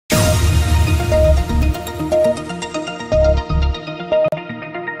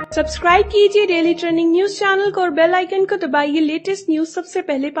Subscribe कीजिए daily trending news channel को और बेल आइकन को दबाइए लेटेस्ट न्यूज सबसे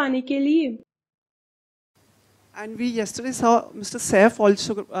पहले पाने के लिए। And we yesterday saw Mr. Saif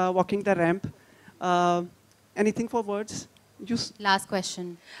also walking the ramp. Anything for words? Last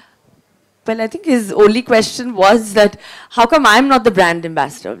question. Well, I think his only question was that how come I'm not the brand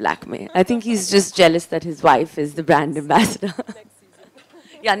ambassador of Lakme? I think he's just jealous that his wife is the brand ambassador.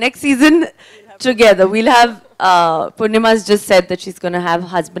 Yeah, next season together. We'll have, Purnima's just said that she's going to have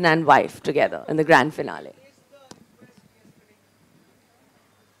husband and wife together in the grand finale.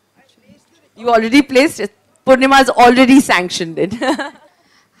 You already placed it. Purnima's already sanctioned it.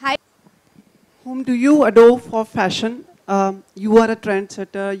 Hi. Whom do you adore for fashion? You are a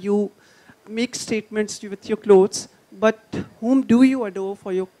trendsetter. You make statements with your clothes. But whom do you adore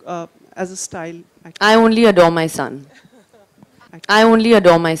for your as a style? I only adore my son. I only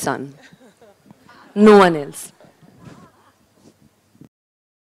adore my son. No one else.